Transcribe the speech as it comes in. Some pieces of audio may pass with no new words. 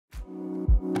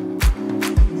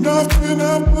Nothing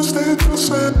ever stays the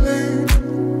same.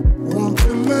 Won't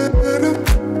you let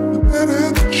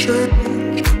it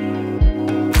change?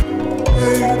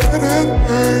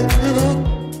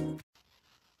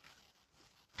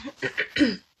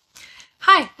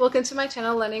 Hi, welcome to my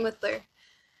channel Learning with Lou.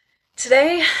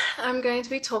 Today I'm going to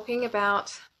be talking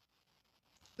about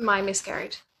my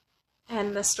miscarriage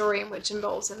and the story in which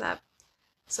involves in that.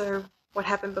 So what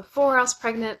happened before I was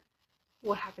pregnant,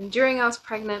 what happened during I was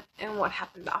pregnant, and what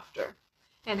happened after,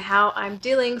 and how I'm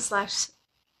dealing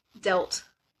 / dealt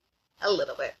a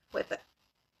little bit with it.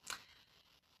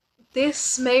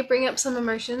 This may bring up some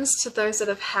emotions to those that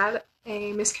have had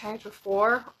a miscarriage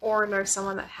before or know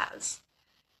someone that has.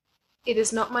 It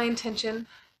is not my intention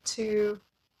to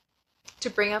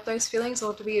bring up those feelings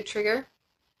or to be a trigger.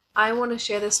 I want to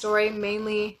share this story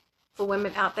mainly for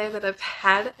women out there that have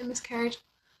had a miscarriage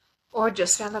or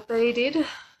just found out that they did,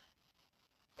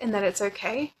 and that it's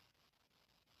okay.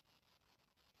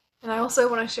 And I also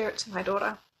want to share it to my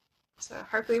daughter. So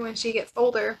hopefully when she gets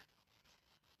older,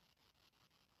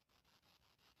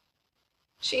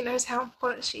 she knows how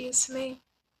important she is to me.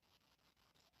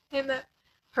 And that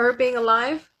her being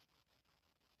alive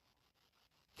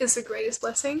is the greatest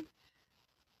blessing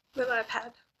that I've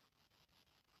had.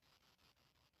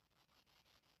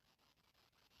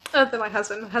 Other than my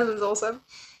husband. My husband's awesome.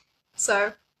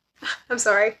 So, I'm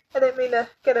sorry. I didn't mean to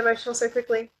get emotional so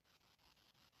quickly.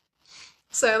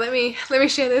 So let me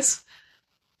share this.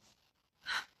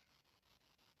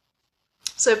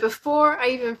 So before I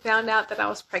even found out that I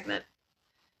was pregnant,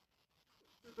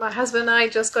 my husband and I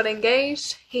just got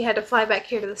engaged. He had to fly back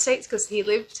here to the States because he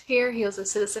lived here. He was a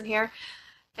citizen here.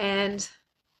 And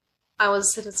I was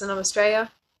a citizen of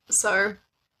Australia. So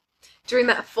during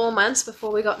that 4 months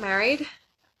before we got married,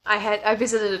 I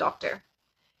visited a doctor.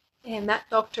 And that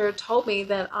doctor told me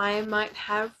that I might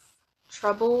have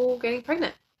trouble getting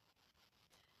pregnant.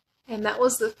 And that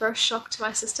was the first shock to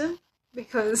my system,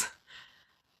 because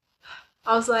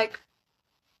I was like,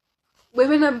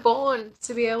 women are born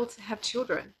to be able to have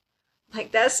children.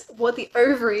 Like, that's what the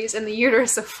ovaries and the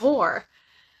uterus are for.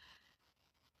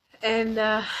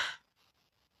 And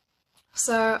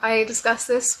so I discussed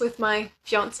this with my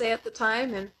fiance at the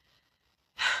time, and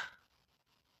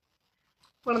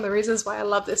one of the reasons why I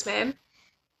love this man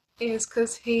is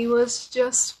because he was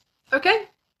just, okay,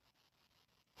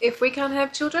 if we can't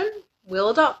have children,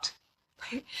 we'll adopt.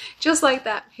 Just like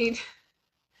that. He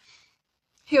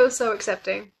was so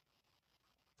accepting.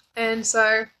 And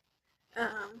so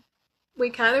we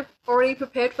kind of already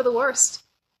prepared for the worst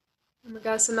in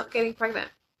regards to not getting pregnant.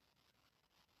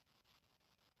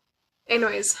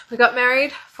 Anyways, we got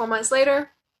married 4 months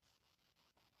later.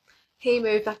 He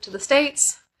moved back to the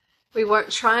States. We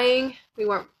weren't trying. We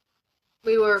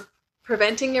were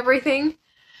preventing everything,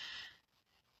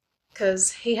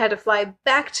 because he had to fly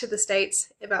back to the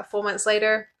States about 4 months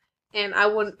later, and I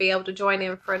wouldn't be able to join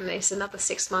him for at least another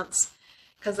 6 months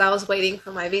because I was waiting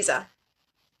for my visa.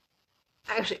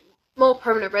 Actually, more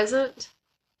permanent resident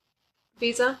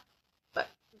visa, but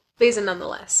visa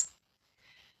nonetheless.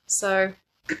 So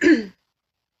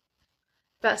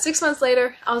about 6 months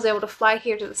later, I was able to fly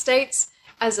here to the States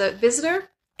as a visitor.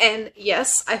 And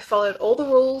yes, I followed all the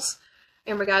rules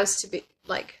in regards to the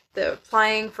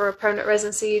applying for a permanent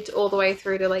residency all the way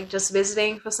through to just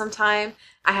visiting for some time.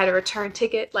 I had a return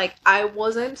ticket. I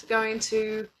wasn't going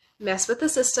to mess with the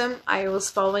system. I was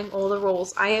following all the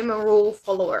rules. I am a rule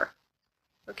follower.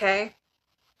 Okay?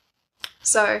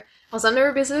 So I was under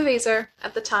a visitor visa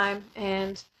at the time,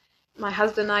 and my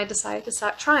husband and I decided to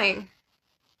start trying.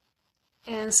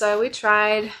 And so we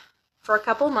tried for a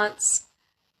couple months,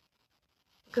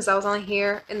 because I was only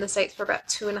here in the States for about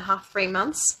 2.5, 3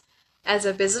 months as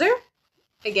a visitor.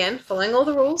 Again, following all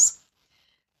the rules.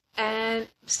 And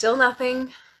still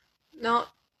nothing.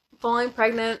 Not falling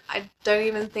pregnant. I don't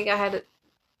even think I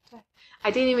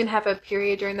didn't even have a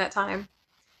period during that time,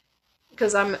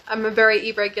 because I'm a very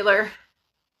irregular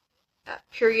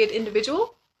period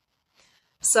individual.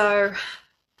 So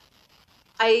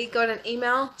I got an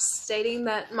email stating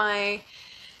that my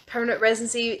permanent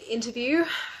residency interview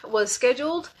was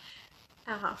scheduled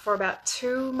for about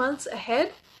 2 months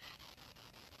ahead.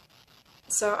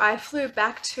 So I flew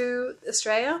back to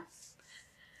Australia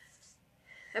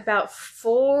about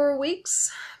 4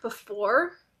 weeks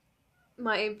before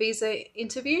my visa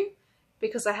interview,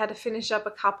 because I had to finish up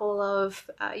a couple of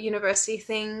university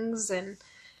things and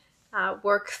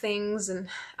work things and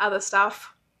other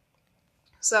stuff.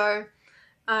 So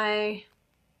I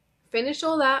finished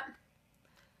all that.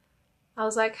 I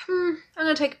was like, I'm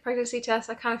going to take a pregnancy test.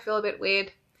 I kind of feel a bit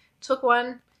weird. Took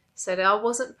one, said I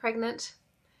wasn't pregnant.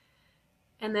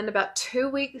 And then about 2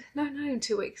 weeks, no, not even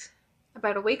 2 weeks,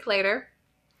 about a week later,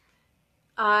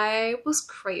 I was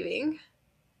craving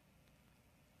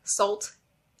salt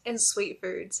and sweet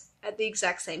foods at the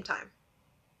exact same time.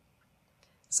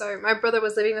 So my brother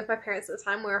was living with my parents at the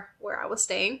time where I was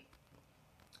staying.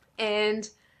 And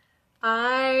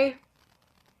I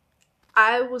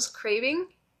was craving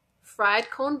fried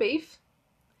corned beef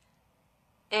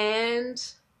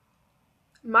and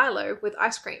Milo with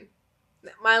ice cream.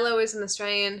 Milo is an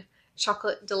Australian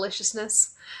chocolate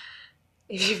deliciousness.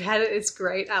 If you've had it, it's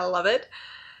great. I love it.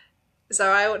 So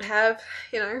I would have,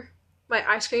 my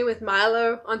ice cream with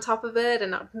Milo on top of it,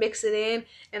 and I'd mix it in,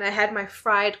 and I had my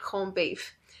fried corned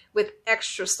beef with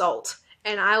extra salt,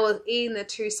 and I was eating the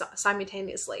two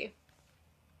simultaneously.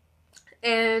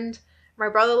 And my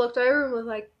brother looked over and was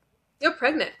like, "You're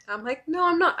pregnant." I'm like, "No,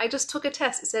 I'm not. I just took a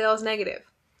test. It said I was negative."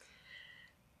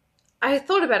 I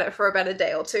thought about it for about a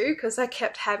day or two because I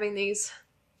kept having these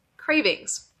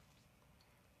cravings.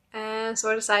 And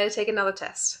so I decided to take another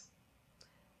test.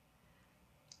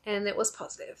 And it was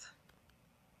positive.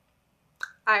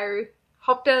 I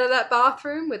hopped out of that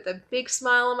bathroom with a big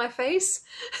smile on my face.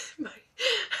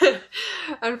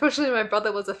 Unfortunately, my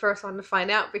brother was the first one to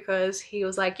find out because he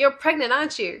was like, "You're pregnant,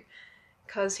 aren't you?"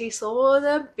 Because he saw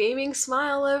the beaming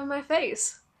smile over my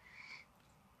face.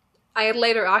 I had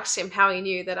later asked him how he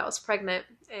knew that I was pregnant,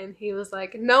 and he was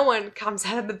like, "No one comes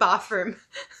out of the bathroom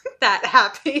that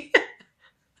happy."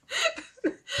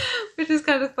 Which is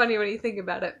kind of funny when you think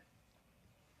about it.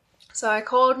 So I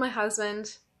called my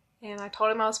husband and I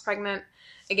told him I was pregnant.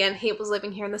 Again, he was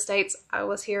living here in the States. I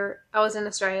was in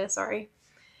Australia, sorry.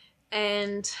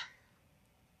 And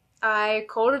I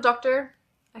called a doctor.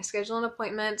 I scheduled an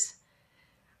appointment.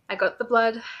 I got the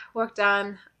blood work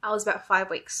done. I was about 5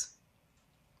 weeks.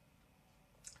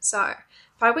 So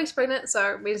 5 weeks pregnant,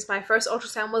 so it means my first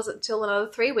ultrasound wasn't until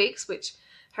another 3 weeks, which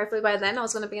hopefully by then I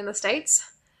was going to be in the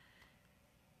States.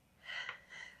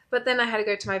 But then I had to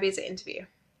go to my visa interview.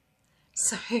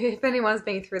 So if anyone's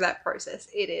been through that process,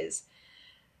 it's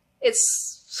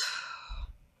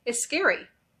scary.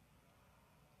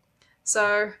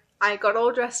 So I got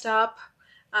all dressed up.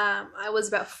 I was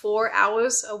about 4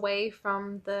 hours away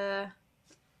from the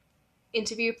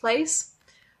interview place.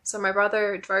 So my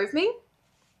brother drove me.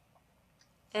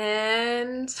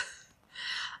 And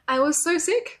I was so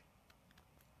sick.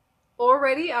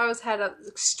 Already I had an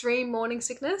extreme morning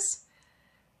sickness.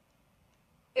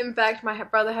 In fact, my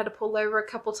brother had to pull over a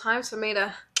couple times for me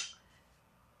to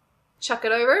chuck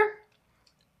it over.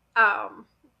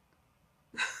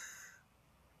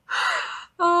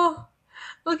 Oh,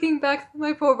 looking back,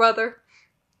 my poor brother.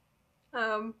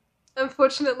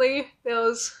 Unfortunately, there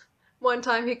was one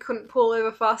time he couldn't pull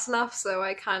over fast enough, so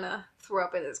I kind of threw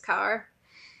up in his car.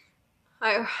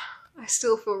 I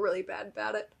still feel really bad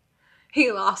about it.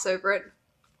 He laughs over it.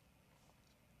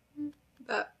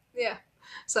 But yeah.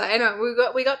 So anyway,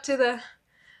 we got to the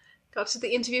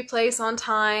interview place on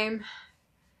time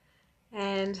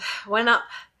and went up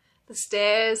the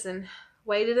stairs and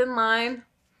waited in line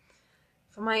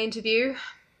for my interview.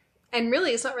 And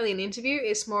really, it's not really an interview.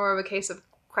 It's more of a case of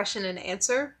question and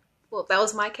answer. Well, that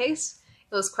was my case.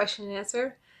 It was question and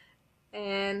answer.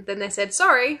 And then they said,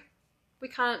 "Sorry, we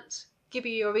can't give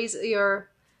you your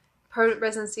permanent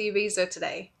residency visa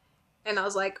today." And I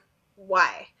was like,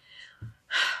 "Why?"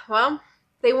 Well,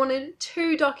 they wanted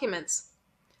 2 documents,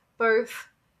 both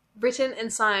written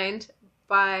and signed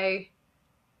by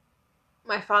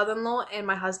my father-in-law and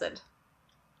my husband.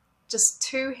 Just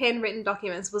 2 handwritten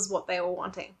documents was what they were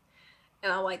wanting.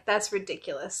 And I'm like, that's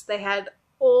ridiculous. They had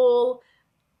all...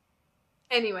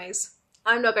 Anyways,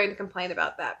 I'm not going to complain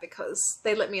about that because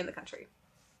they let me in the country.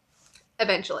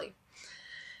 Eventually.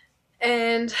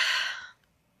 And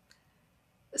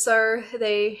so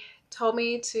they told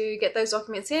me to get those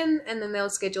documents in and then they'll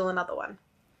schedule another one.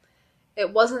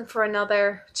 It wasn't for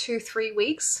another 2-3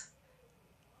 weeks.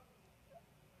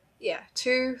 Yeah,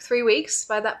 2-3 weeks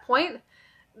by that point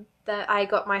that I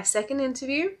got my second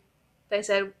interview. They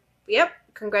said, "Yep,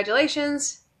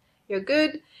 congratulations, you're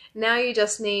good. Now you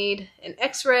just need an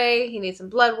x-ray, you need some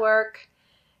blood work,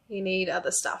 you need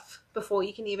other stuff before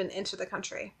you can even enter the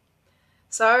country."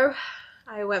 So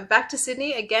I went back to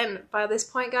Sydney. Again, by this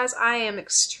point, guys, I am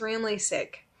extremely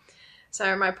sick.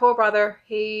 So my poor brother,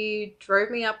 he drove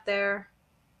me up there.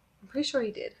 I'm pretty sure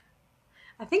he did.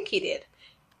 I think he did.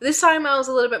 This time I was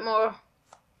a little bit more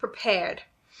prepared.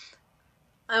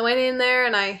 I went in there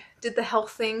and I did the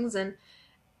health things, and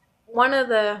one of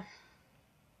the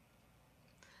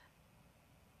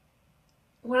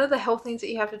health things that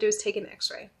you have to do is take an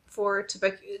x-ray for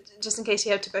just in case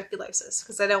you have tuberculosis,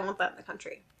 because they don't want that in the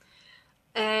country.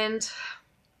 And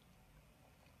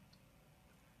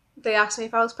they asked me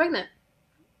if I was pregnant.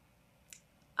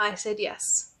 I said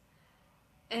yes.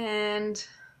 And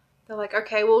they're like,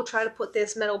 okay, we'll try to put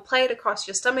this metal plate across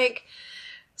your stomach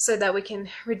so that we can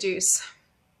reduce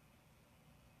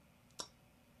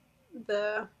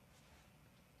the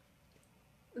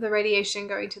radiation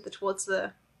going towards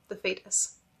the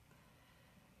fetus.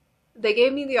 They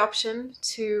gave me the option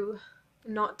to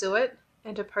not do it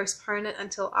and to postpone it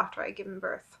until after I'd given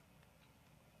birth.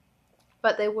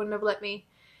 But they wouldn't have let me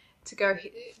to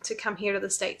come here to the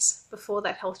States before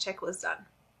that health check was done.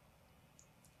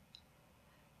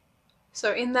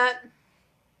 So in that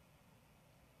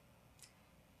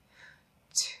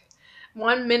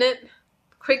 1 minute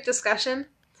quick discussion,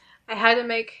 I had to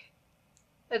make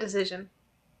a decision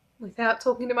without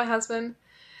talking to my husband,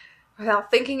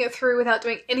 without thinking it through, without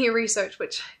doing any research,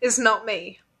 which is not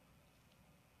me.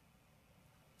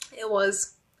 It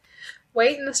was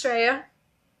wait in Australia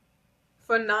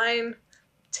for 9,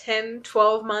 10,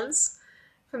 12 months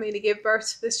for me to give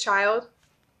birth to this child,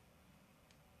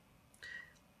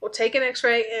 or take an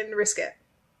x-ray and risk it.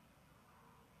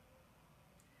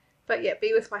 But yet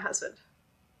be with my husband.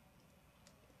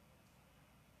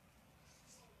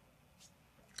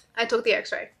 I took the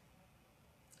x-ray.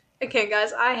 Again,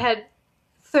 guys, I had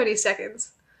 30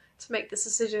 seconds to make this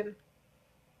decision.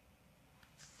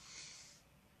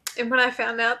 And when I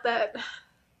found out that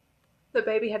the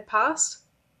baby had passed,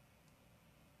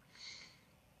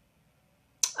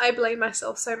 I blamed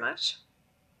myself so much.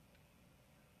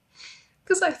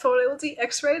 Because I thought it was the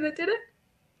x-ray that did it.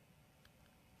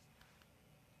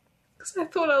 Because I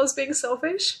thought I was being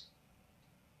selfish.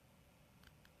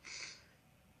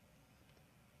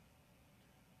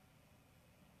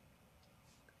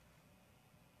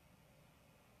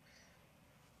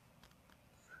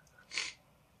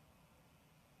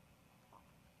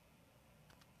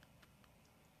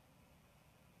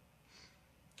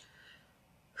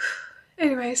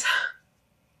 Anyways,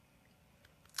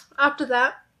 after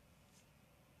that,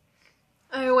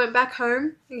 I went back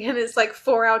home. Again, it's like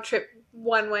 4-hour trip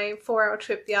one way, 4-hour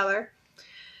trip the other.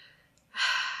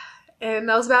 And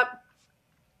I was about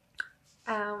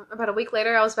a week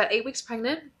later, I was about 8 weeks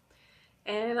pregnant,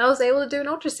 and I was able to do an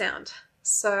ultrasound.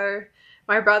 So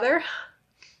my brother,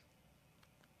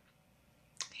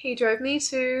 he drove me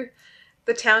to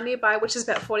the town nearby, which is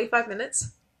about 45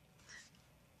 minutes.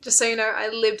 Just so you know, I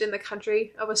lived in the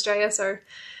country of Australia, so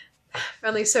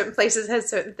only certain places had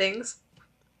certain things.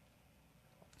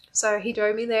 So he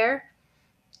drove me there,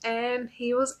 and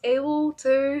he was able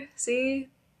to see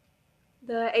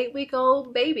the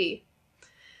 8-week-old baby.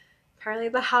 Apparently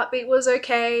the heartbeat was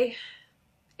okay.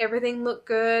 Everything looked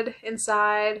good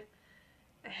inside.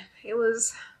 It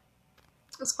was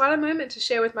quite a moment to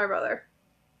share with my brother.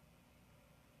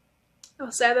 I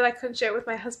was sad that I couldn't share it with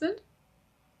my husband,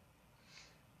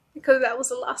 because that was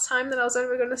the last time that I was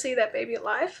ever going to see that baby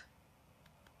alive.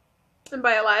 And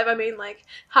by alive, I mean like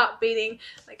heart beating,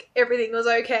 like everything was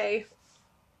okay.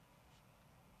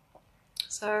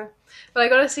 So, but I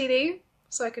got a CD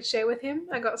so I could share with him.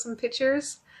 I got some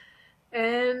pictures,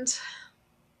 and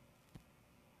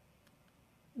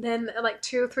then like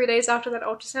 2 or 3 days after that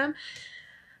ultrasound,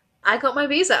 I got my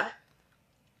visa.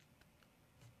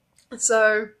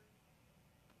 So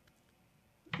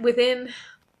within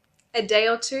a day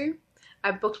or two,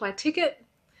 I booked my ticket.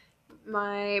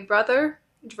 My brother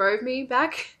drove me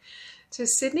back to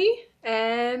Sydney,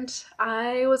 and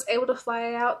I was able to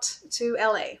fly out to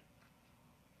LA.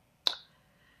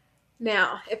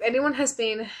 Now, if anyone has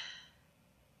been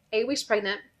 8 weeks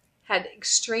pregnant, had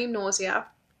extreme nausea,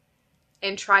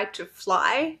 and tried to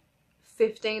fly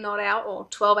 15 odd out or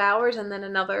 12 hours and then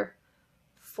another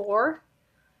 4,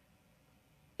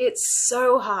 it's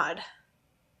so hard.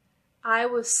 I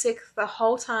was sick the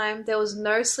whole time. There was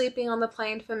no sleeping on the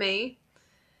plane for me.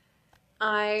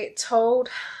 I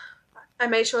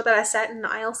made sure that I sat in an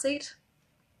aisle seat.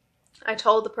 I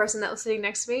told the person that was sitting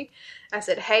next to me, I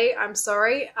said, hey, I'm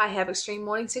sorry, I have extreme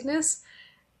morning sickness,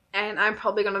 and I'm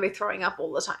probably going to be throwing up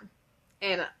all the time.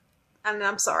 And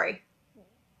I'm sorry.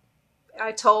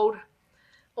 I told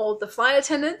all the flight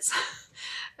attendants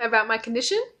about my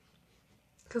condition,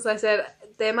 because I said,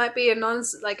 there might be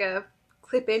a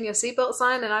clip in your seatbelt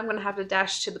sign, and I'm going to have to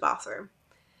dash to the bathroom.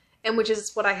 And which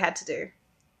is what I had to do.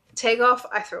 Take off,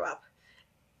 I threw up.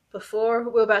 Before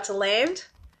we were about to land,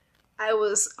 I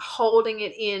was holding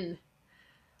it in,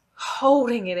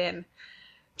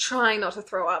 trying not to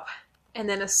throw up. And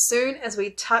then as soon as we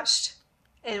touched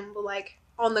and were like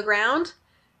on the ground,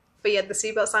 but yet the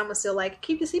seatbelt sign was still like,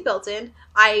 keep your seatbelts in,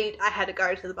 I had to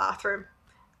go to the bathroom.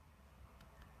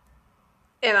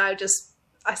 And I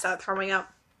started throwing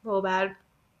up real bad.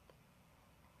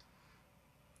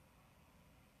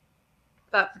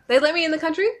 But they let me in the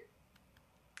country,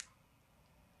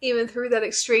 even through that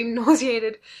extreme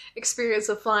nauseated experience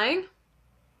of flying.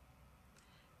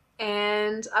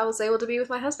 And I was able to be with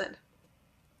my husband.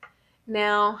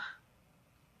 Now,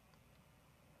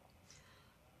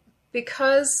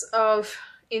 because of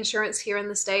insurance here in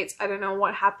the States, I don't know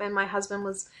what happened. My husband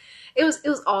was, it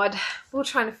was odd. We were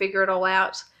trying to figure it all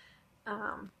out.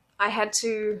 I had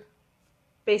to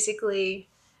basically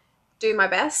do my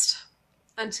best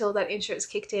until that insurance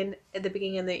kicked in at the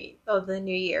beginning of the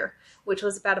new year, which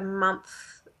was about a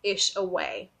month-ish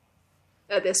away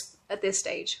at this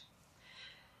stage.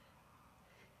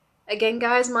 Again,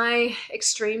 guys, my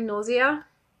extreme nausea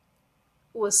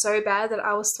was so bad that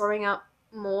I was throwing up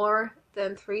more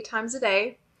than 3 times a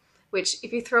day, which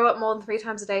if you throw up more than 3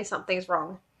 times a day, something's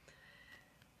wrong.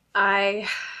 I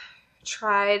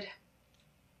tried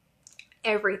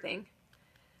everything.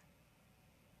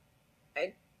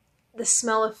 The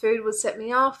smell of food would set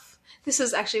me off. This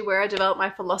is actually where I developed my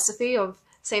philosophy of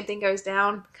same thing goes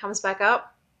down, comes back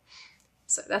up.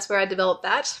 So that's where I developed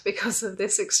that because of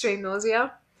this extreme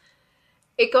nausea.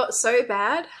 It got so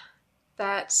bad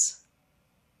that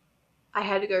I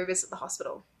had to go visit the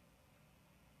hospital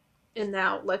in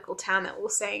our local town that we were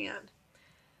staying in.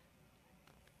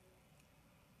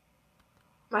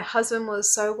 My husband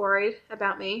was so worried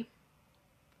about me,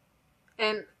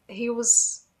 and he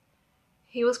was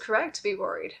correct to be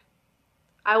worried.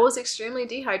 I was extremely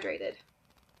dehydrated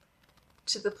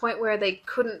to the point where they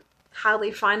couldn't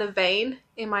hardly find a vein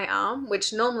in my arm,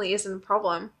 which normally isn't a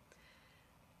problem.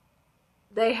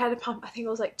 They had to pump, I think it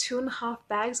was like 2.5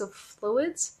 bags of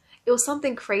fluids. It was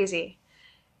something crazy.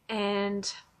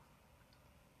 And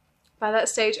by that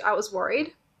stage, I was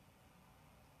worried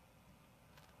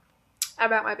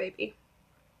about my baby.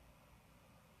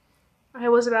 I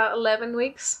was about 11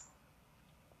 weeks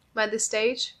by this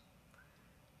stage,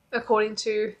 according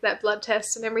to that blood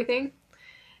test and everything.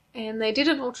 And they did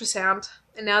an ultrasound.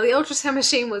 And now the ultrasound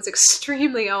machine was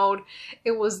extremely old.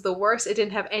 It was the worst. It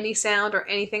didn't have any sound or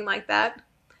anything like that.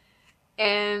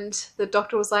 And the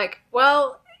doctor was like,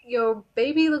 well, your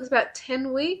baby looks about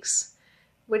 10 weeks,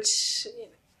 which,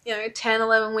 10,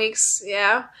 11 weeks,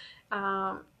 yeah.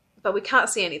 But we can't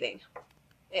see anything.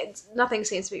 Nothing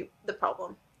seems to be the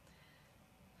problem.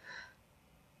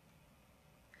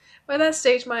 By that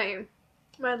stage, my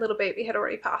little baby had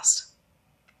already passed.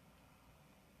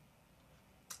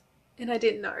 And I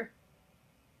didn't know.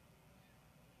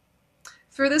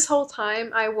 Through this whole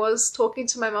time, I was talking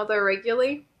to my mother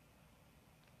regularly,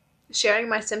 sharing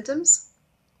my symptoms.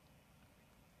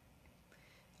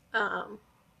 Not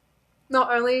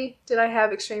only did I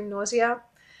have extreme nausea,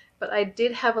 but I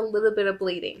did have a little bit of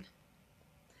bleeding,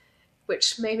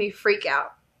 which made me freak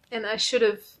out. And that should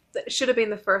have been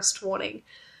the first warning.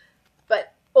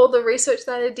 But all the research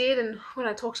that I did, and when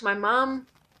I talked to my mum,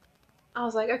 I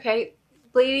was like, okay,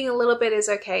 bleeding a little bit is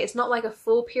okay. It's not like a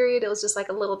full period. It was just like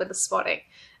a little bit of spotting.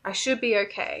 I should be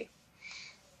okay.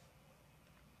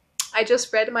 I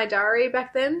just read my diary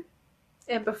back then,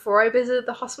 and before I visited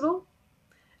the hospital,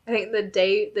 I think the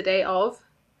day of,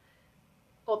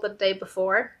 or the day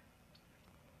before,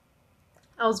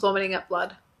 I was vomiting up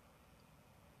blood.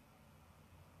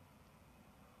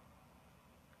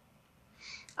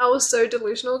 I was so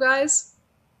delusional, guys,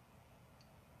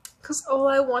 because all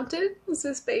I wanted was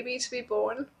this baby to be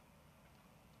born.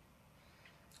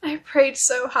 I prayed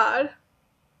so hard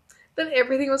that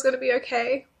everything was going to be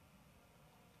okay.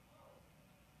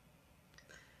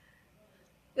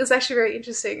 It was actually very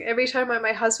interesting. Every time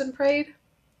my husband prayed,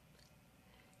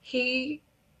 he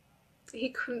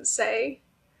couldn't say,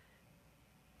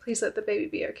 please let the baby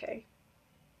be okay.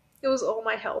 It was all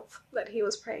my health that he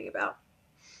was praying about.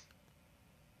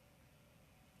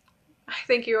 I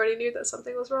think you already knew that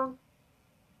something was wrong.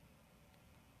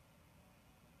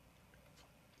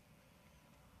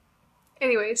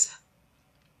 Anyways,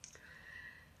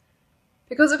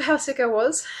 because of how sick I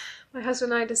was, my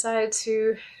husband and I decided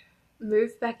to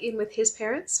move back in with his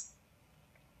parents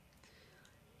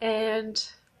and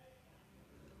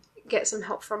get some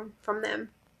help from them,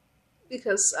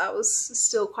 because I was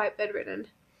still quite bedridden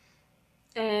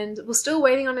and was still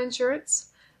waiting on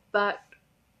insurance, but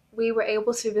we were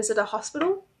able to visit a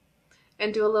hospital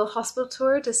and do a little hospital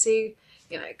tour to see,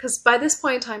 because by this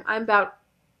point in time, I'm about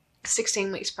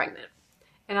 16 weeks pregnant,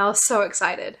 and I was so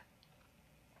excited.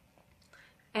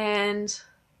 And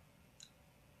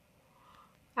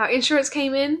our insurance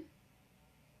came in,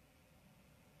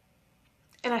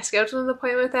 and I scheduled an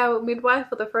appointment with our midwife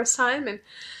for the first time, and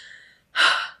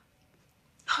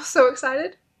I was so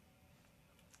excited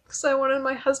because I wanted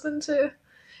my husband to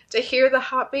hear the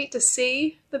heartbeat, to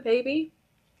see the baby.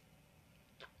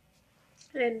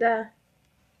 And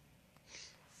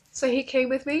so he came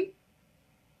with me,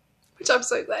 which I'm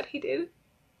so glad he did.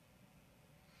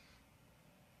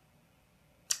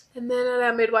 And then at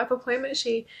our midwife appointment,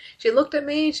 she looked at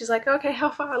me and she's like, okay, how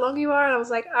far along you are? And I was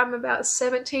like, I'm about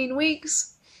 17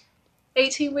 weeks,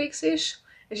 18 weeks-ish.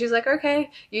 And she's like,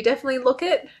 okay, you definitely look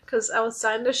it, because I was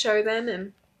starting to show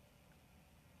then.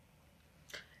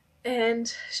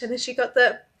 And then she got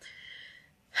the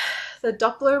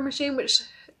Doppler machine, which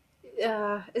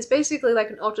is basically like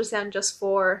an ultrasound just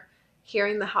for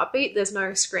hearing the heartbeat. There's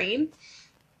no screen.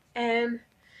 And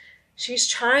she's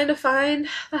trying to find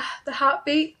the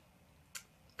heartbeat.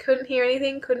 Couldn't hear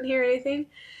anything.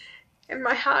 And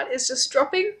my heart is just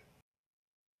dropping,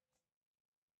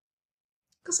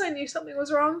 because I knew something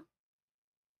was wrong.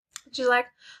 She's like,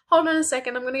 hold on a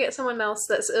second, I'm going to get someone else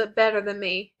that's better than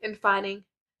me in finding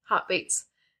heartbeats.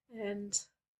 And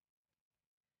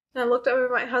I looked over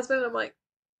at my husband and I'm like,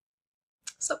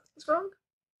 something's wrong.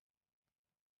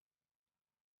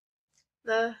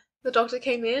 The doctor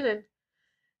came in and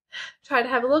tried to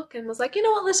have a look and was like, you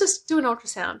know what, let's just do an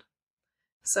ultrasound.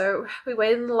 So we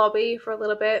waited in the lobby for a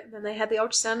little bit, and then they had the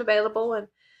ultrasound available, and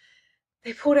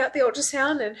they pulled out the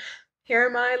ultrasound, and here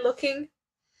am I looking,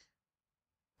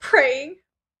 praying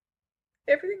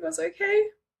everything was okay.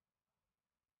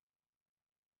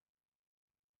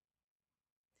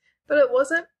 But it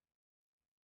wasn't.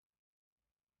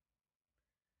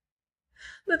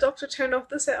 The doctor turned off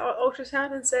the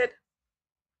ultrasound and said,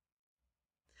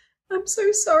 I'm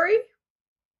so sorry.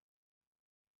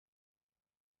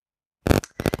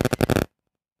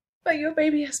 But your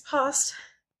baby has passed.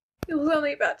 It was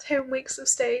only about 10 weeks of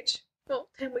stage. Well,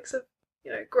 10 weeks of,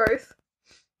 growth.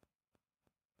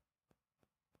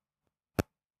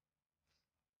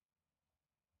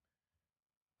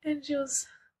 And she was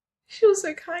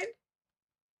so kind.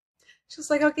 She was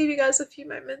like, I'll give you guys a few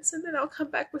moments and then I'll come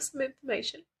back with some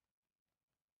information.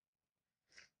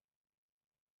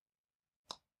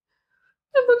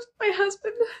 I looked at my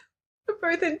husband. We're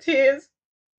both in tears.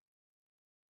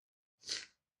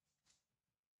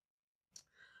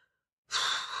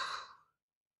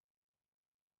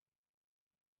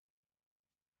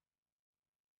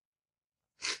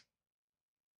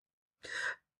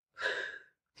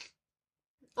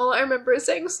 All I remember is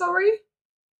saying sorry.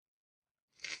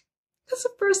 Because the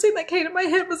first thing that came to my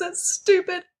head was that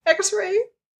stupid x-ray.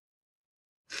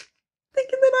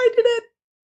 Thinking that I did it.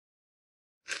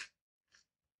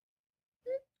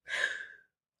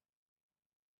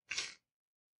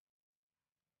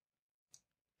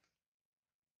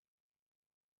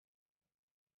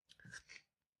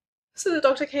 So the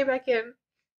doctor came back in,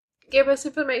 gave us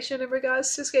information in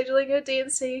regards to scheduling a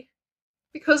D&C.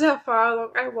 Because how far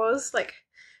along I was, like,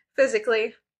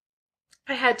 physically,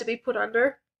 I had to be put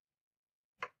under.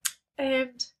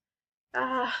 And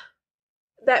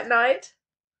that night,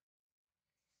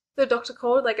 the doctor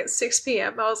called like at 6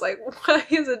 p.m. I was like, why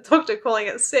is a doctor calling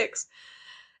at 6?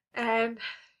 And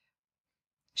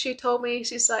she told me,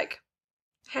 she's like,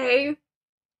 hey,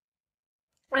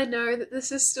 I know that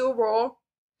this is still raw,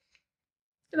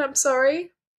 and I'm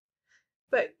sorry,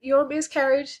 but your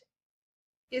miscarriage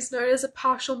is known as a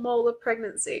partial molar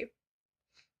pregnancy.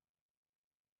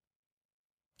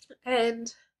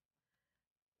 And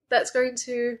that's going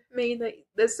to mean that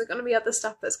there's going to be other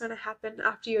stuff that's going to happen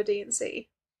after your D&C.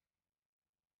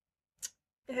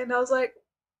 And I was like,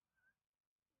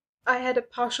 I had a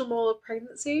partial molar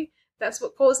pregnancy? That's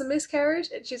what caused a miscarriage?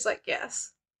 And she's like,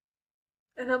 yes.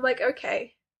 And I'm like,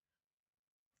 okay.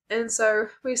 And so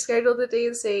we scheduled the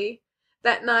D&C.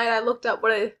 That night I looked up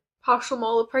what a partial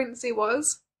molar pregnancy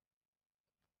was.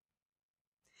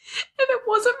 And it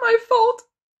wasn't my fault.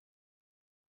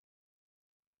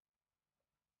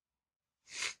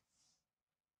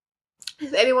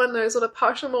 If anyone knows what a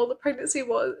partial molar pregnancy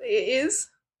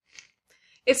is,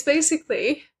 it's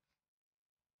basically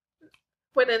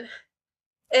when an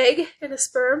egg and a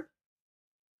sperm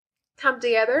come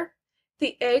together,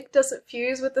 the egg doesn't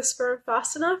fuse with the sperm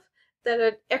fast enough that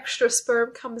an extra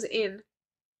sperm comes in.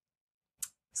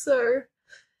 So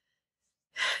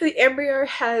the embryo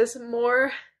has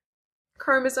more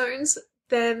chromosomes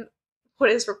than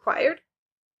what is required.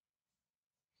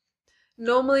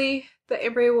 Normally, the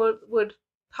embryo would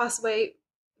pass away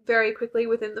very quickly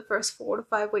within the first 4 to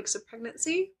 5 weeks of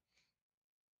pregnancy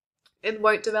and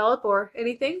won't develop or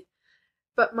anything,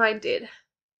 but mine did.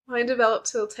 Mine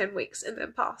developed till 10 weeks and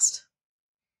then passed.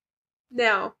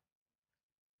 Now,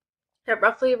 at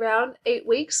roughly around 8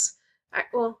 weeks,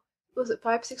 well, was it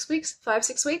 5, 6 weeks? 5,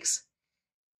 6 weeks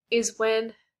is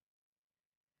when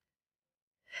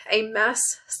a mass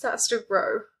starts to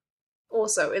grow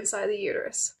also inside the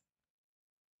uterus.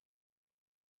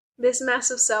 this mass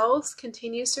of cells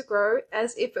continues to grow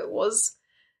as if it was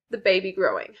the baby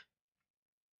growing.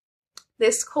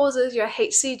 This causes your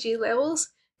HCG levels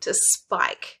to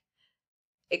spike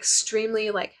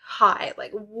extremely high,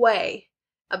 way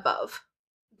above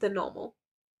the normal,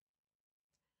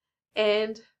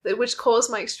 and which caused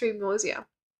my extreme nausea.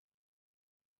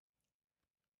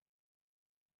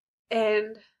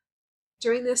 And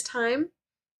during this time,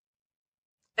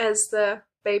 as the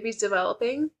baby's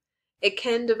developing, it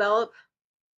can develop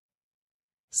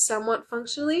somewhat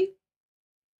functionally,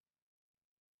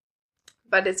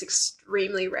 but it's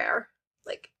extremely rare.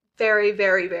 Very,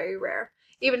 very, very rare.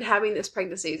 Even having this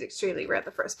pregnancy is extremely rare in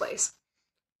the first place.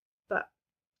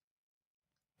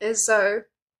 And so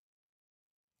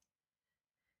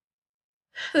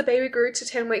the baby grew to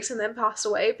 10 weeks and then passed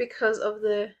away because of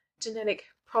the genetic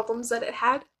problems that it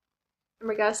had in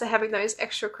regards to having those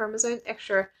extra chromosomes,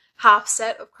 extra half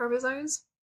set of chromosomes.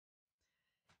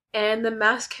 And the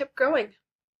mass kept growing.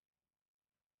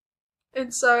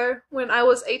 And so when I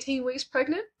was 18 weeks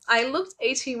pregnant, I looked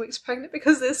 18 weeks pregnant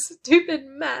because this stupid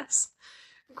mass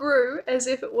grew as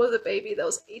if it was a baby that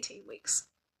was 18 weeks.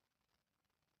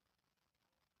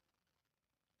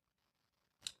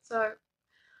 So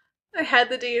I had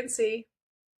the D&C.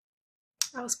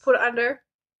 I was put under.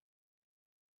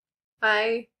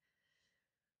 I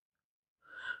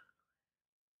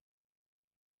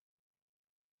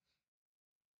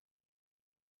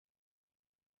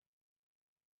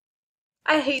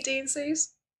hate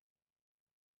D&Cs.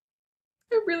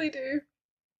 I really do.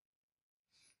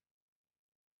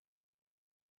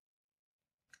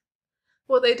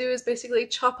 What they do is basically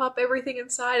chop up everything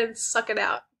inside and suck it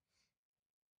out.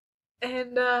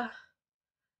 And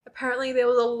apparently there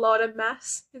was a lot of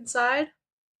mass inside,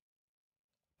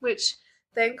 which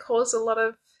then caused a lot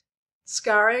of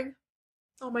scarring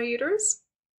on my uterus.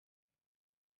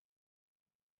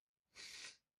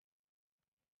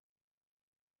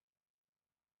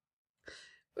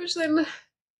 Which then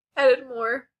added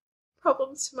more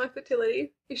problems to my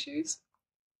fertility issues.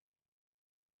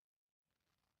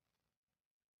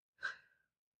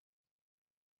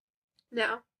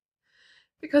 Now,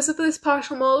 because of this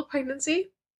partial molar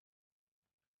pregnancy,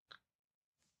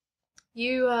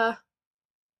 you have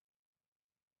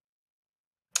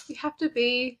to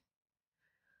be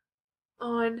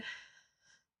on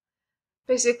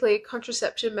basically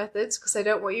contraception methods because they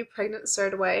don't want you pregnant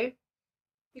straight away,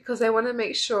 because they want to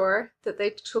make sure that they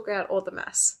took out all the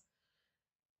mass.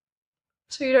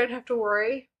 So you don't have to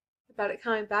worry about it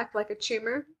coming back like a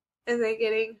tumor and then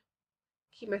getting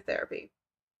chemotherapy.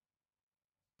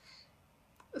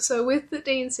 So with the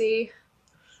D&C,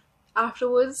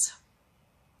 afterwards,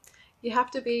 you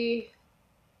have to be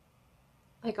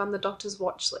on the doctor's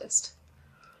watch list.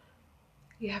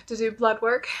 You have to do blood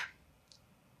work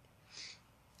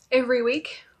every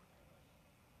week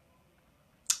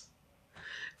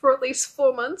for at least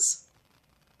 4 months.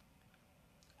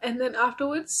 And then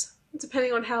afterwards,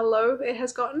 depending on how low it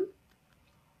has gotten,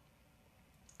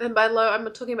 and by low I'm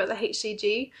talking about the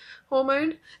HCG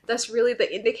hormone, that's really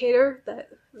the indicator that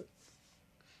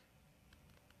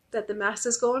the mass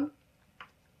is gone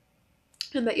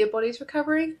and that your body's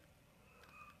recovering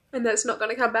and that it's not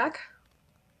going to come back.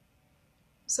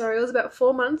 So it was about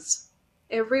 4 months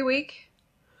every week.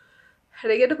 I had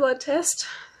to get a blood test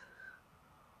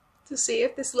to see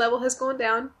if this level has gone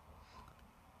down.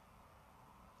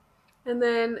 And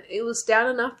then it was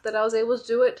down enough that I was able to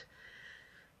do it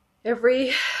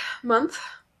every month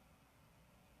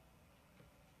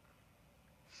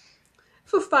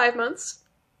for 5 months.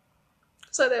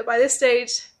 So that by this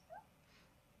stage,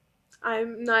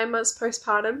 I'm 9 months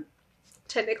postpartum,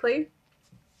 technically.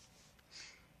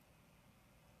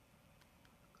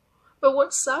 But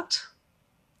what sucked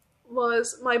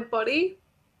was my body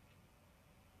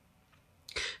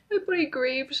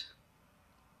grieved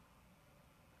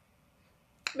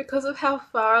because of how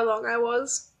far along I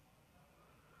was.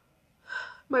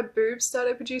 My boobs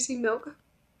started producing milk.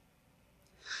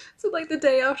 So the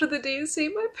day after the D&C,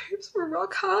 my boobs were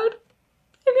rock hard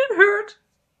and it hurt.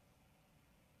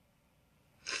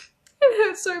 It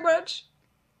hurt so much.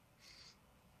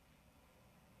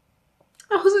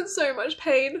 I was in so much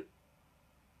pain.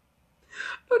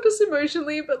 Not just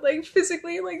emotionally, but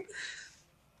physically, my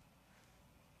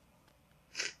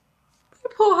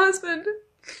poor husband.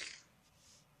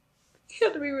 He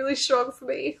had to be really strong for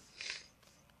me.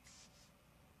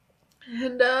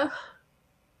 And all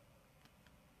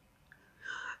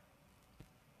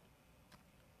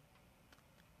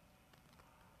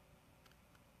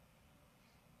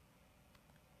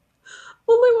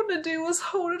I wanted to do was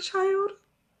hold a child.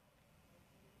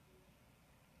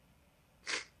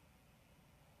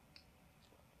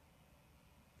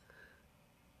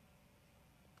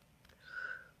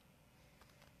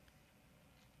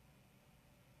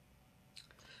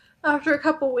 After a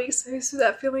couple weeks,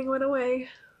 that feeling went away.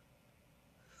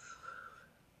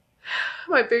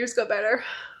 My boobs got better.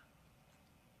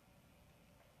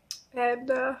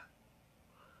 And I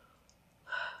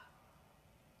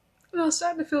was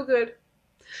starting to feel good.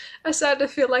 I started to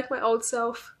feel like my old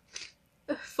self.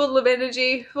 Full of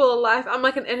energy, full of life. I'm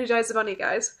like an Energizer bunny,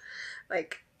 guys.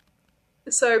 Like,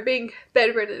 so being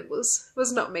bedridden was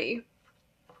not me.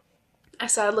 I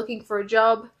started looking for a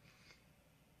job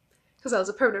because I was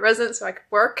a permanent resident, so I could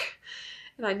work.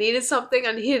 And I needed something.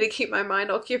 I needed to keep my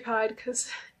mind occupied because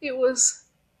it was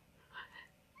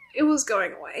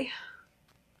going away.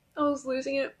 I was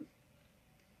losing it.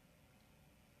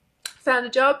 Found a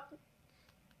job,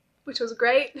 which was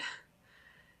great.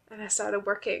 And I started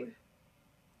working.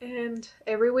 And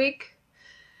every week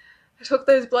I took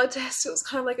those blood tests. It was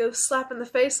kind of like a slap in the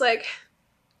face, like,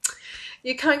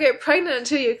 you can't get pregnant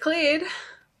until you're cleared.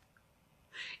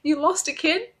 You lost a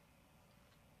kid.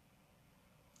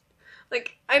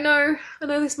 Like, I know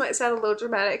this might sound a little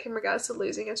dramatic in regards to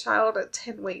losing a child at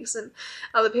 10 weeks, and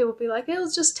other people will be like, it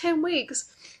was just 10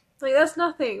 weeks. Like, that's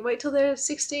nothing. Wait till they're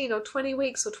 16 or 20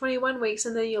 weeks or 21 weeks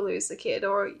and then you lose the kid.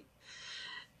 Or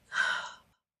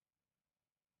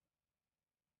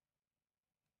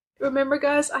remember,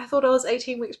 guys, I thought I was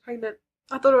 18 weeks pregnant.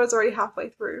 I thought I was already halfway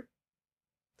through.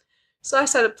 So I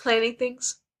started planning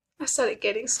things. I started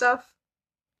getting stuff.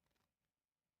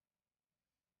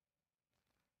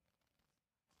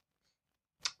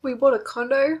 We bought a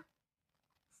condo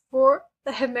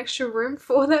that had an extra room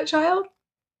for that child.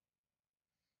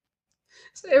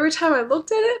 So every time I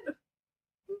looked at it,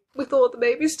 with all the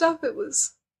baby stuff, it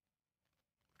was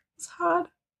hard.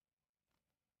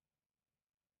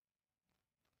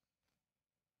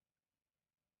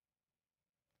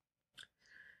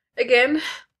 Again,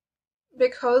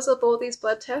 because of all these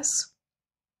blood tests,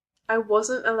 I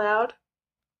wasn't allowed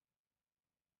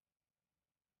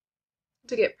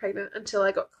to get pregnant until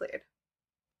I got cleared.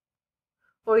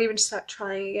 Or even start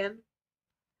trying again.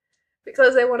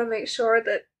 Because they want to make sure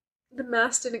that the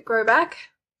mass didn't grow back.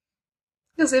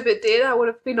 Because if it did, I would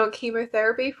have been on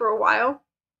chemotherapy for a while.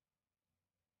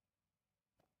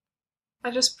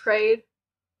 I just prayed.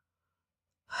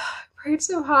 I prayed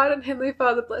so hard, and Heavenly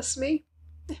Father blessed me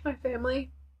and my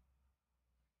family.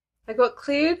 I got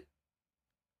cleared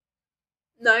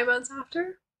 9 months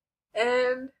after,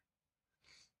 and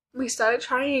we started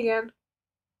trying again.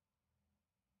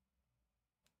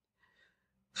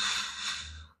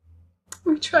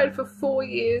 We tried for 4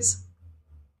 years.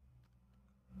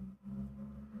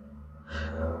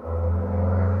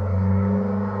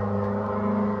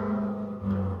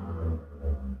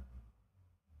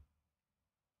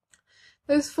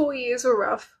 Those 4 years were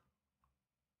rough.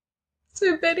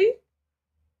 So, Betty,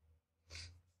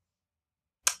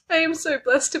 I am so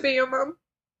blessed to be your mum.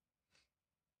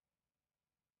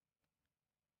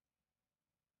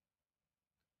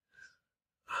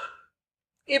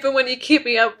 Even when you keep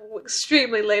me up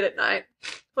extremely late at night,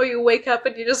 or you wake up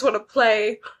and you just want to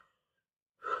play,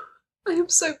 I am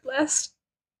so blessed.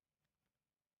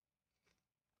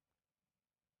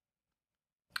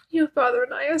 Your father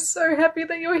and I are so happy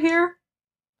that you're here.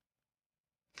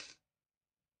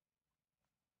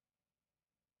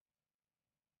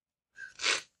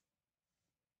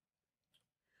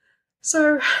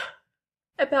 So,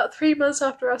 about 3 months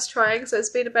after us trying, so it's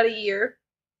been about a year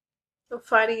of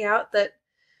finding out that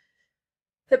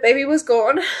the baby was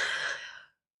gone,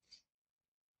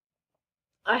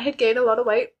 I had gained a lot of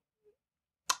weight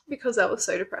because I was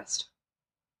so depressed.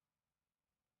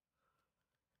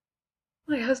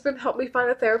 My husband helped me find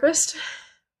a therapist,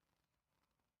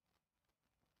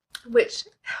 which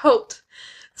helped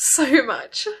so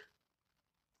much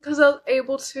because I was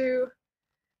able to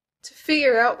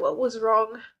figure out what was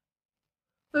wrong.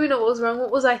 Maybe not what was wrong,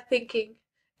 what was I thinking,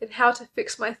 and how to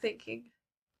fix my thinking.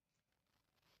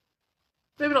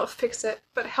 Maybe not fix it,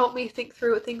 but help me think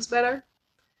through things better.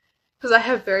 Because I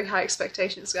have very high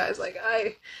expectations, guys. Like,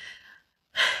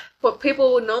 what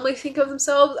people would normally think of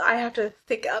themselves, I have to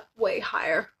think up way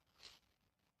higher.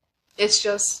 It's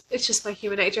just my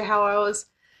human nature, how I was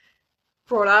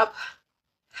brought up,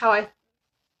 how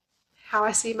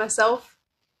I see myself,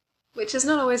 which is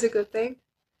not always a good thing.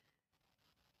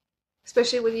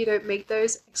 Especially when you don't meet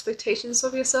those expectations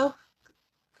of yourself.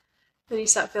 Then you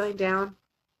start feeling down.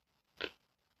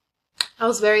 I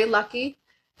was very lucky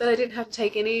that I didn't have to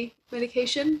take any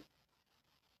medication.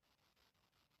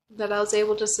 That I was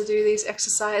able just to do these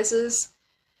exercises.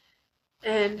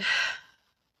 And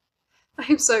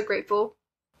I'm so grateful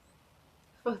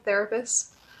for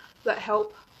therapists that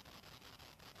help.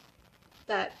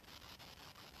 That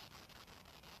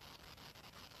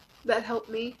helped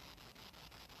me.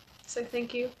 So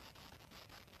thank you.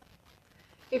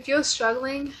 If you're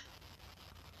struggling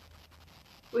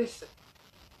with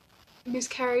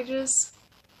miscarriages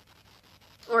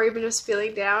or even just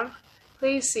feeling down,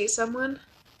 please see someone.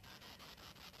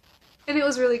 And it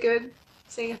was really good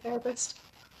seeing a therapist.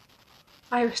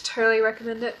 I totally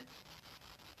recommend it.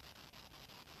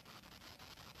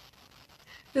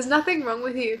 There's nothing wrong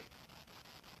with you.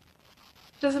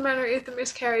 It doesn't matter if the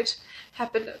miscarriage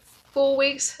happened at 4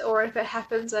 weeks or if it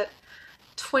happens at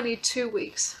 22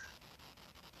 weeks.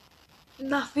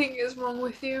 Nothing is wrong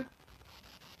with you.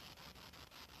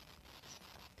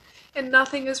 And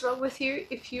nothing is wrong with you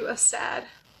if you are sad.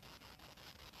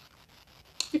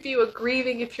 If you are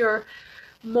grieving, if you're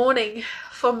mourning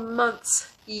for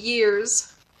months,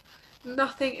 years,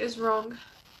 nothing is wrong.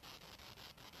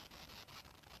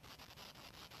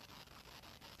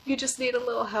 You just need a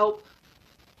little help.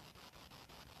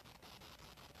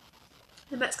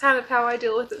 And that's kind of how I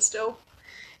deal with it still.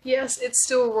 Yes, it's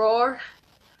still raw.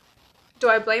 Do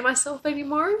I blame myself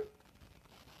anymore?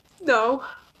 No.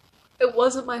 It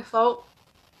wasn't my fault.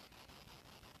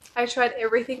 I tried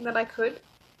everything that I could.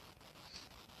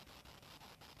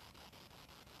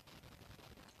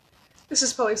 This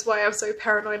is probably why I'm so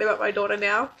paranoid about my daughter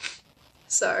now.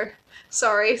 So,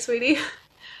 sorry, sweetie.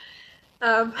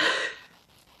 But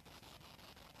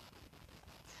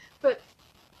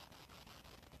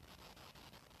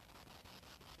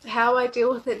how I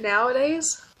deal with it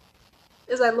nowadays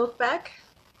is I look back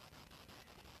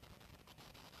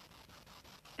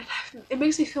and it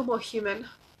makes me feel more human.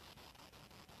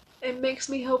 It makes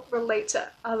me help relate to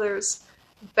others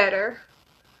better,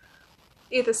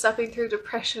 either suffering through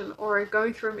depression or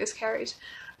going through a miscarriage.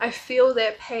 I feel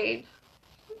their pain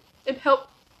and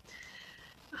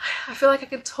I feel like I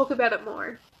can talk about it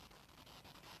more.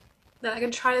 That I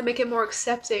can try to make it more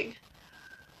accepting.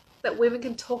 That women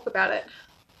can talk about it.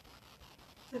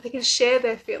 That they can share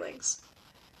their feelings.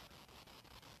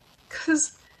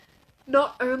 Because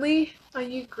not only are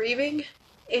you grieving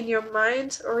in your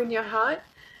mind or in your heart,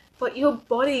 but your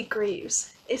body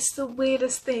grieves. It's the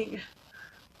weirdest thing.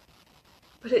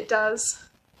 But it does.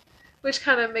 Which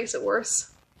kind of makes it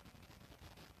worse.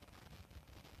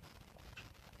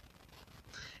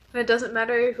 And it doesn't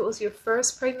matter if it was your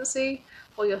first pregnancy,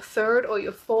 or your third, or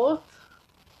your fourth.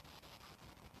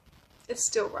 It's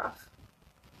still rough.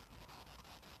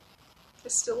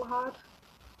 It's still hard.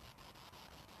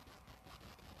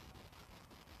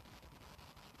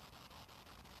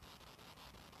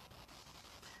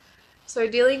 So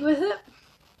dealing with it,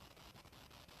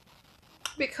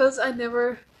 because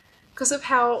of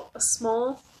how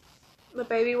small the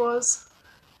baby was,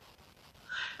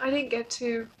 I didn't get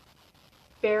to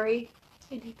bury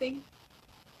anything.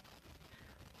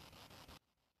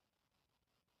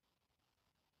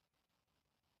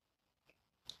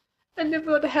 I never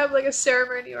got to have like a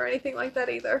ceremony or anything like that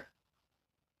either.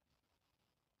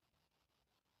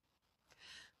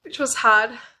 Which was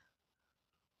hard.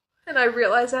 And I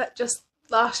realized that just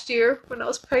last year when I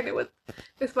was pregnant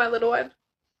with my little one.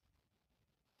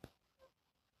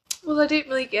 Well, I didn't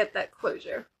really get that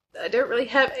closure. I don't really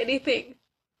have anything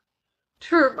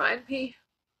to remind me.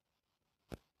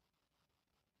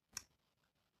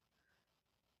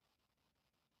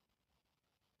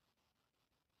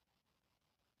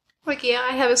 Like, yeah,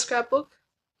 I have a scrapbook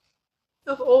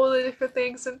of all the different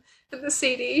things and the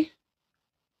CD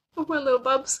of my little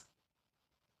bubs.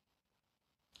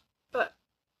 But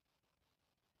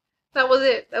that was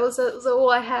it. That was all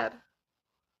I had.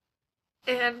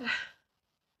 And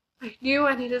I knew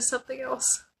I needed something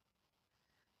else.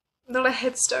 Not a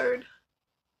headstone.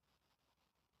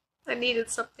 I needed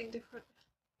something different.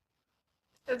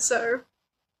 And so,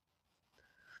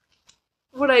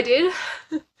 what I did,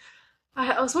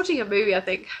 I was watching a movie, I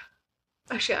think.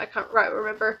 Actually, I can't right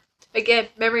remember. Again,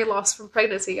 memory loss from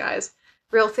pregnancy, guys.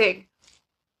 Real thing.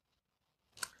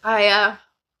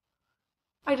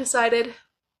 I decided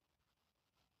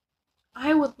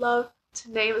I would love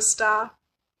to name a star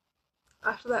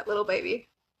after that little baby.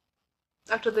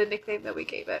 After the nickname that we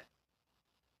gave it.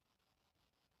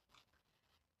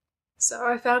 So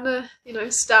I found a,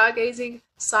 stargazing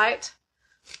site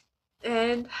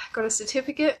and got a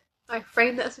certificate. I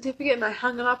framed that certificate and I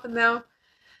hung it up in our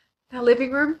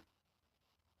living room.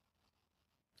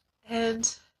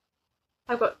 And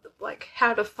I've got like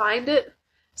how to find it.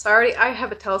 So I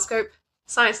have a telescope,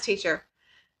 science teacher.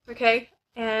 Okay?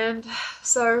 And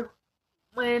so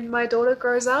when my daughter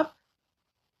grows up,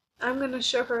 I'm going to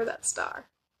show her that star.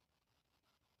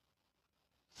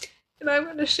 And I'm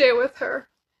going to share with her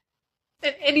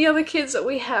and any other kids that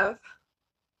we have.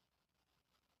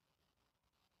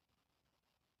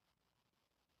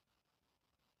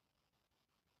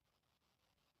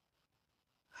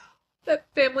 that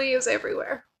family is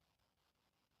everywhere.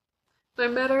 No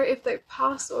matter if they've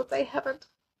passed or if they haven't.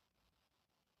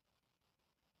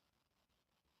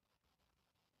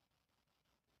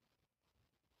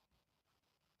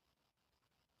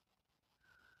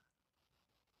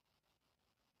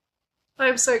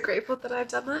 I'm so grateful that I've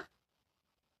done that.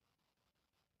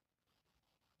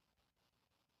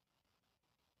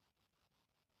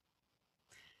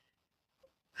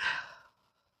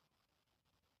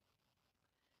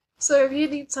 So if you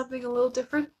need something a little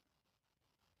different,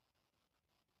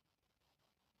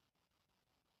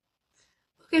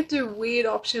 look into weird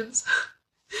options.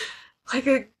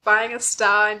 Like buying a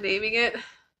star and naming it.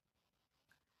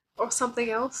 Or something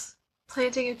else.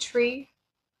 Planting a tree.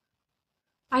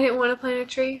 I didn't want to plant a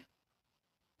tree.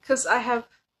 Because I'm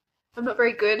not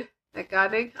very good at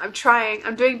gardening. I'm trying.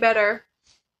 I'm doing better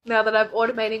now that I'm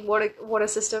automating water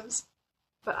systems.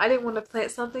 But I didn't want to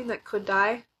plant something that could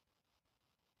die.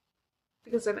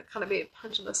 Because then it kind of be a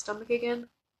punch in the stomach again.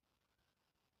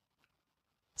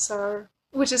 So,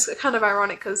 which is kind of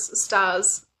ironic because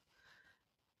stars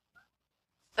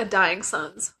are dying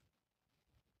suns.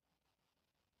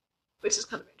 Which is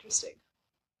kind of interesting.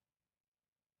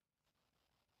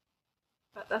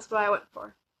 But that's what I went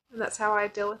for. And that's how I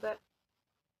deal with it.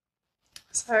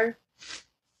 So,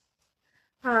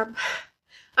 I'm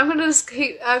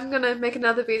gonna make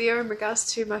another video in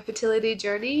regards to my fertility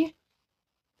journey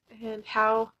and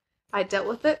how I dealt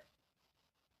with it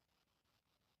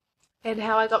and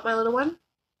how I got my little one.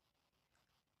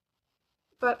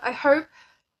 But I hope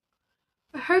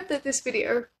that this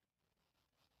video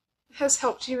has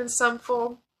helped you in some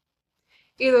form,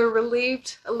 either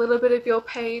relieved a little bit of your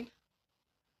pain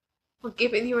or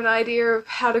given you an idea of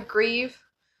how to grieve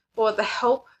or the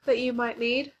help that you might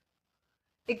need.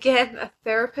 Again, a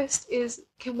therapist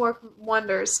can work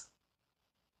wonders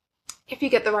if you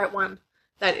get the right one,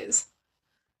 that is.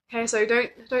 Okay, so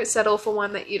don't settle for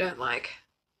one that you don't like.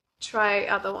 Try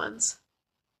other ones.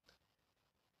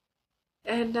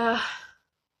 And I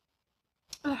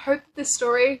hope that this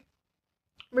story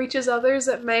reaches others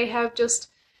that may have just,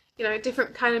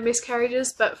 different kind of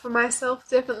miscarriages, but for myself,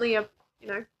 definitely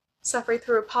suffering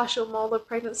through a partial molar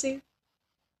pregnancy.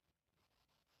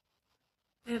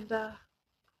 And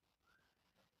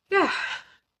yeah,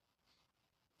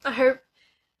 I hope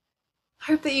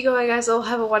that you guys all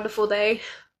have a wonderful day.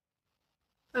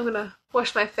 I'm gonna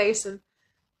wash my face and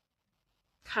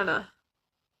kind of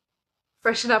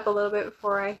freshen up a little bit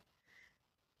before I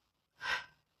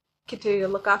continue to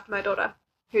look after my daughter,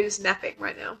 who's napping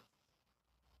right now.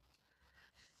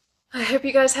 I hope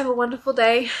you guys have a wonderful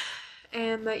day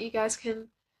and that you guys can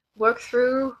work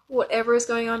through whatever is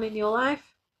going on in your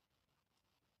life.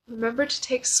 Remember to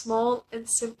take small and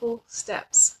simple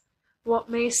steps. What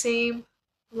may seem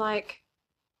like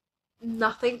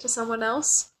nothing to someone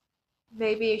else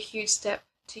may be a huge step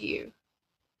to you.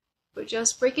 But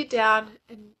just break it down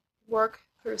and work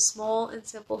through small and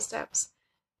simple steps.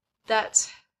 That's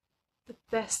the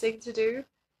best thing to do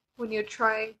when you're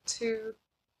trying to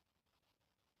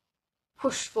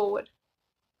push forward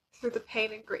through the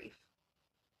pain and grief.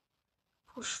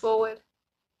 Push forward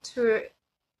to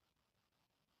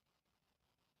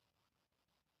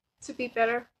be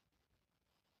better.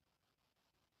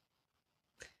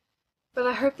 But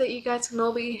I hope that you guys can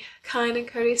all be kind and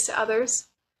courteous to others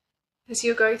as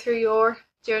you go through your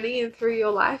journey and through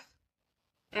your life.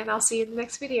 And I'll see you in the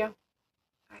next video.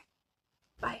 Alright,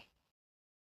 bye.